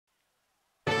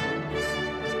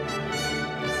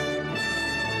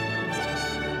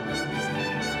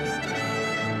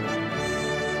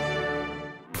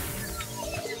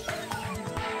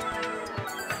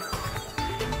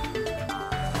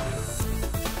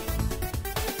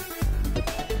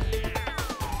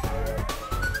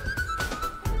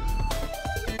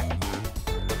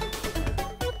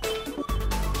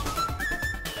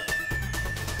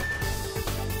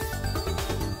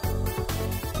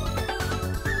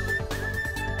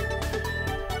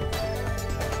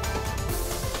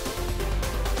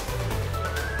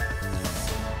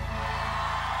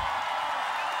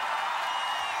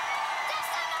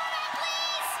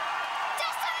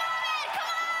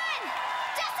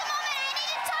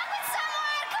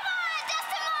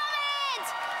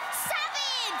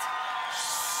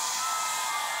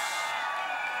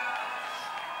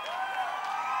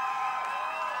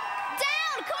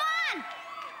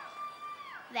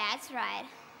That's right.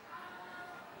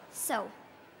 So,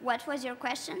 what was your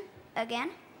question again?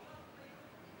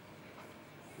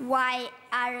 Why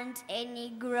aren't any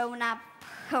grown-up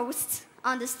hosts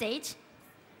on the stage?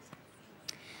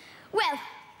 Well,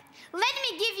 let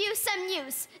me give you some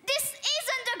news. This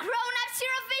isn't the grown-ups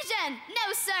Eurovision.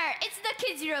 No, sir, it's the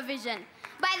kids Eurovision.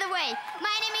 By the way,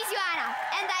 my name is Joanna,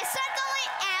 and I certainly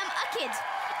am a kid.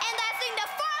 And I think the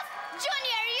 4th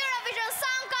Junior Eurovision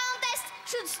Song Contest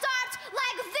should start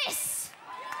like this.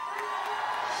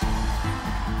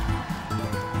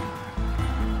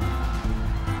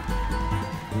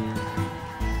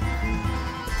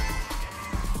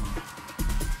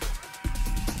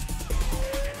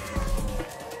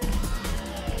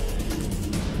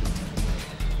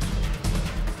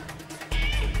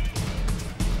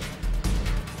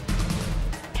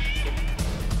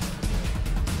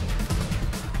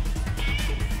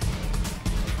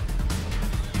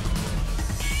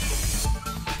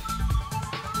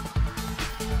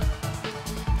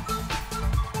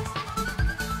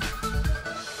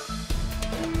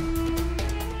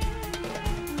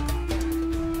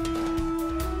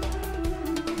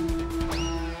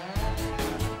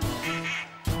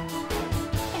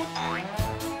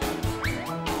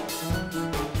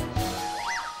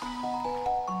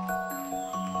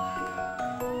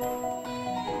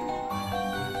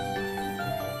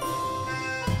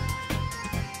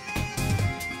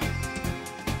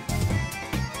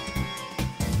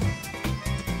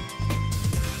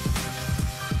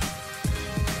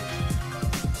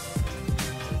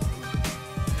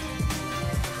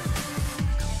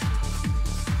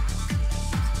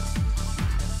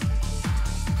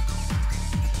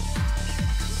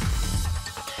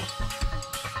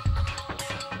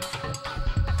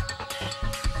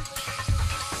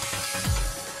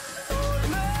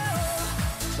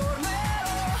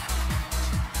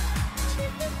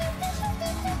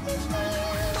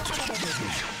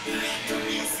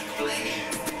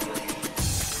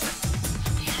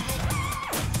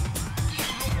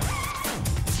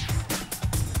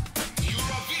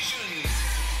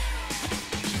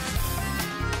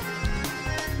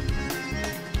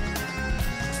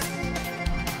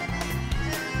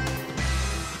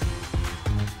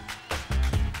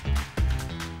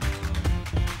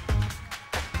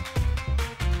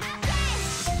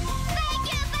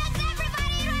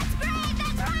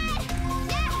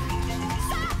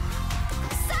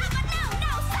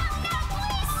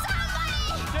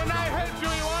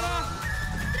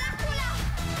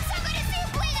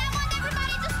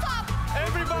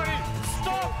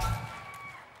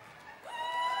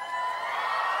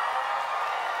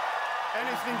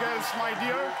 Anything else, my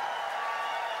dear?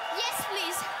 Yes,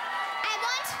 please. I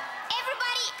want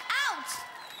everybody out.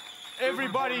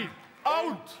 Everybody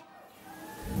out!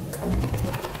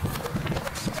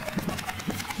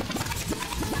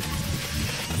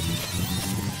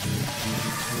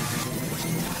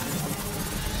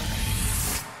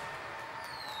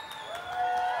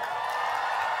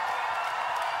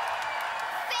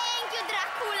 Thank you,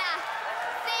 Dracula.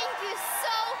 Thank you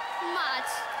so much.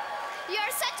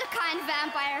 You're such a kind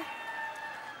vampire.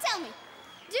 Tell me,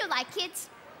 do you like kids?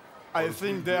 I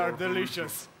think they are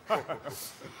delicious.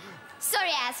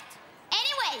 Sorry asked.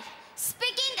 Anyway,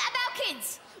 speaking about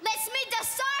kids, let's meet the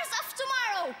stars of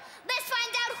tomorrow. Let's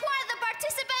find out who are the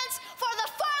participants for the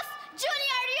 4th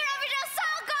Junior Eurovision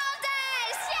Song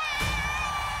Contest! Yeah!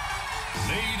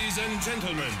 Ladies and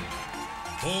gentlemen,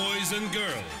 boys and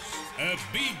girls, a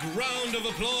big round of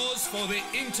applause for the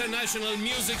international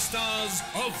music stars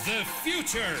of the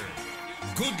future.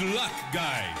 Good luck,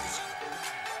 guys.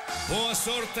 Boa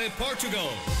sorte, Portugal.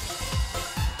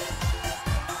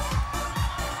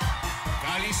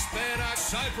 Kalispera,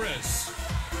 Cyprus.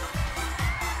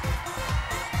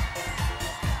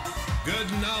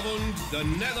 Goedenavond, the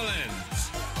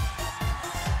Netherlands.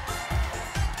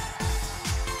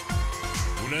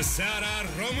 Bună seara,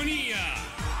 România.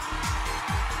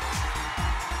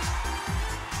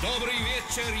 Dobry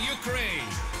wieczór,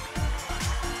 Ukraine.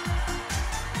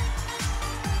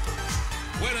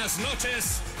 Buenas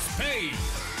noches, Spain.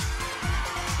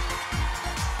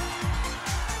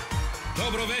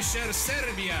 Dobro večer,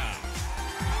 Serbia.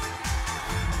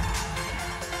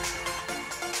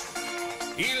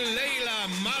 Il Leila,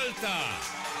 Malta.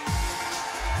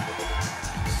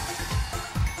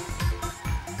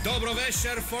 Dobro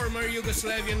večer, former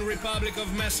Yugoslavian Republic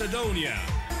of Macedonia.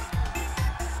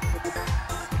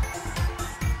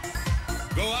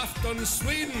 God afton,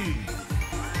 Sweden.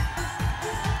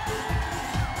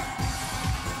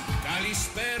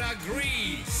 Kalispera,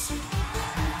 Greece.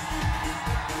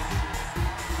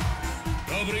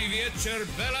 Dobry wieczór,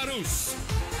 Belarus.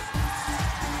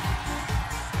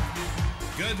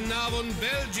 Goedenavond,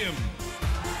 Belgium.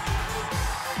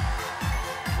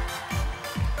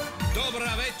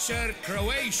 Dobra večer,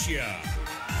 Croatia.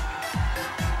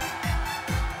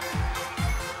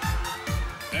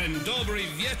 And dobry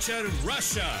wieczór,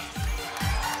 Russia.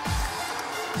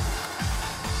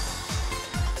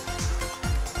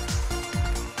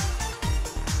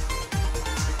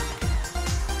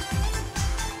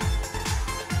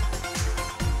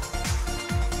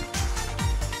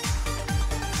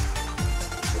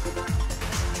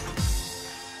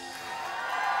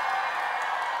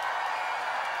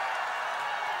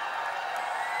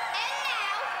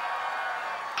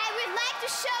 To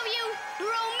show you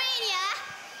Romania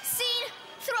seen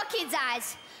through a kid's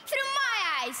eyes, through my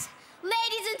eyes.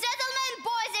 Ladies and gentlemen,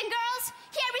 boys and girls,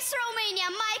 here is Romania,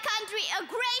 my country, a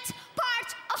great part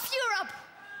of Europe.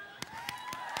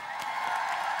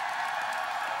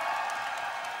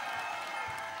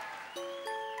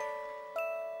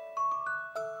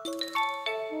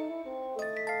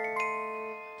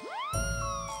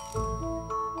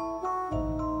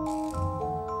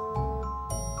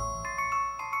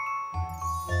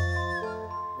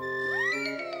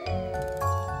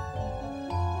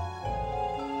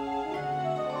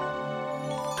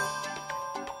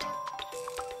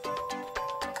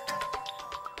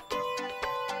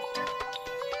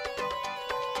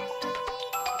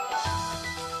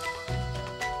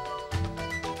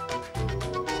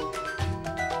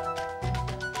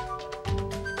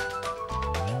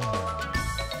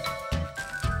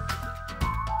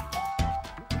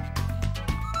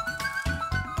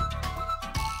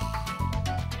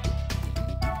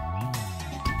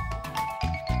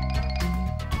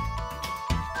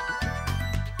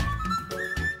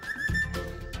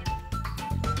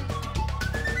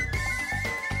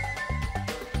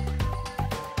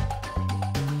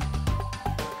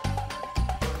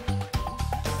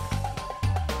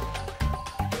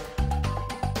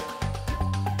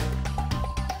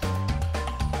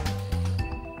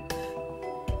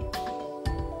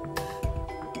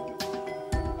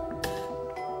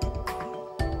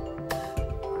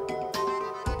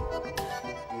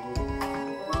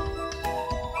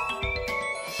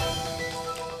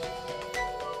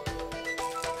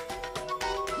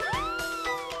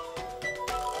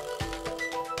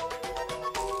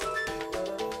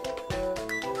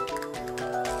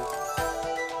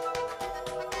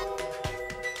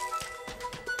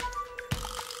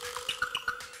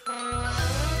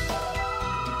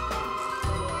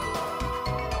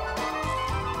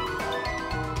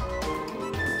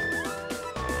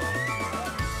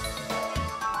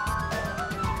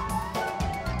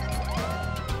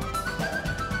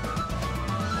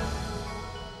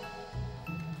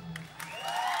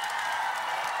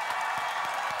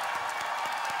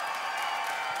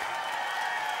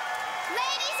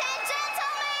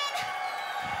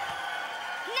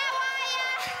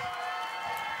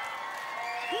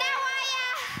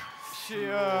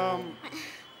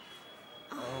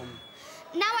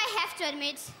 Now I have to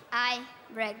admit, I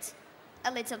bragged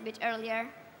a little bit earlier.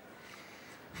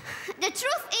 The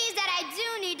truth is that I do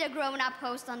need a grown-up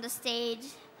host on the stage.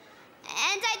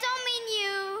 And I don't mean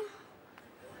you.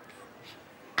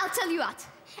 I'll tell you what.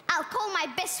 I'll call my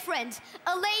best friend,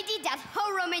 a lady that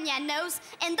whole Romania knows,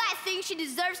 and I think she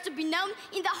deserves to be known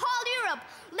in the whole Europe.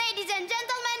 Ladies and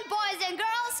gentlemen, boys and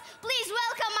girls, please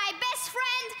welcome my best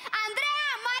friend,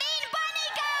 Andrea Marin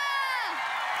Banica!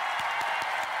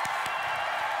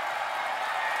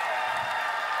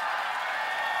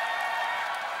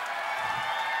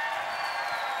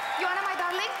 Ioana, my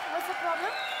darling, what's the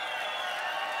problem?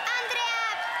 Andrea,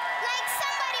 like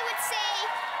somebody would say,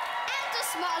 I'm too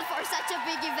small for such a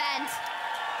big event.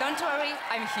 Don't worry,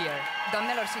 I'm here.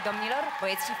 Domnilor și domnilor,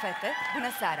 băieți și fete,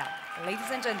 bună seara. Ladies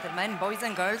and gentlemen, boys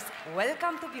and girls,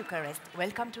 welcome to Bucharest,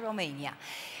 welcome to Romania.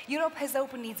 Europe has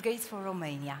opened its gates for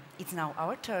Romania. It's now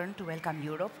our turn to welcome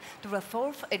Europe to the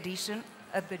 4th edition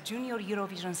of the Junior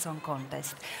Eurovision Song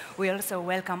Contest. We also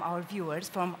welcome our viewers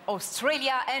from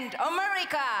Australia and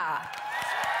America.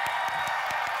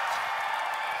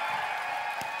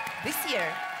 This year,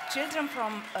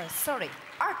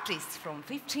 artists from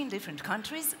 15 different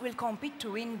countries will compete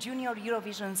to win Junior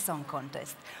Eurovision Song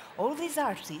Contest. All these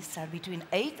artists are between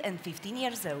 8 and 15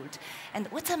 years old, and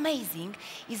what's amazing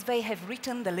is they have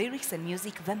written the lyrics and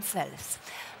music themselves.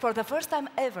 For the first time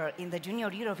ever in the Junior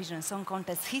Eurovision Song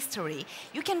Contest history,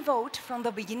 you can vote from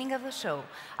the beginning of the show,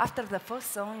 after the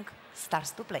first song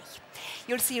starts to play.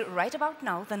 You'll see right about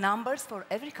now the numbers for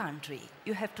every country.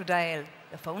 You have to dial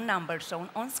the phone number shown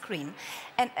on screen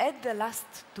and add the last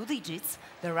 2 digits,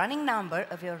 the running number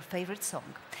of your favorite song.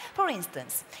 For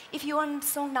instance, if you want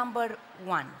song number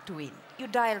 1 to win, you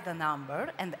dial the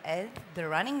number and add the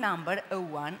running number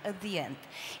 01 at the end.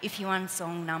 If you want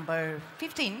song number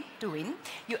 15 to win,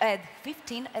 you add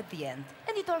 15 at the end.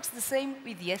 And it works the same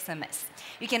with the SMS.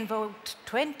 You can vote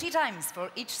 20 times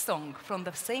for each song from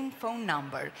the same phone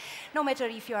number, no matter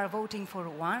if you are voting for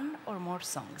one or more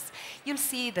songs. You'll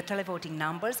see the televoting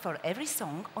numbers for every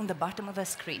song on the bottom of the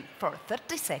screen for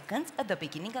 30 seconds at the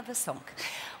beginning of the song.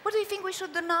 What do you think we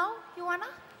should do now, Ioana?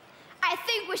 I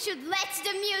think we should let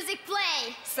the music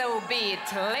play. So be it.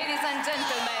 Ladies and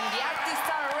gentlemen, the artists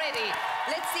are ready.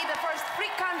 Let's see the first 3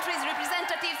 countries'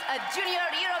 representatives at Junior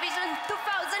Eurovision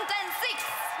 2006.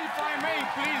 If I may,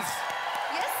 please.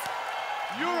 Yes?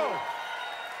 Euro,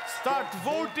 start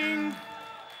voting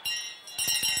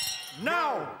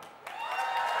now.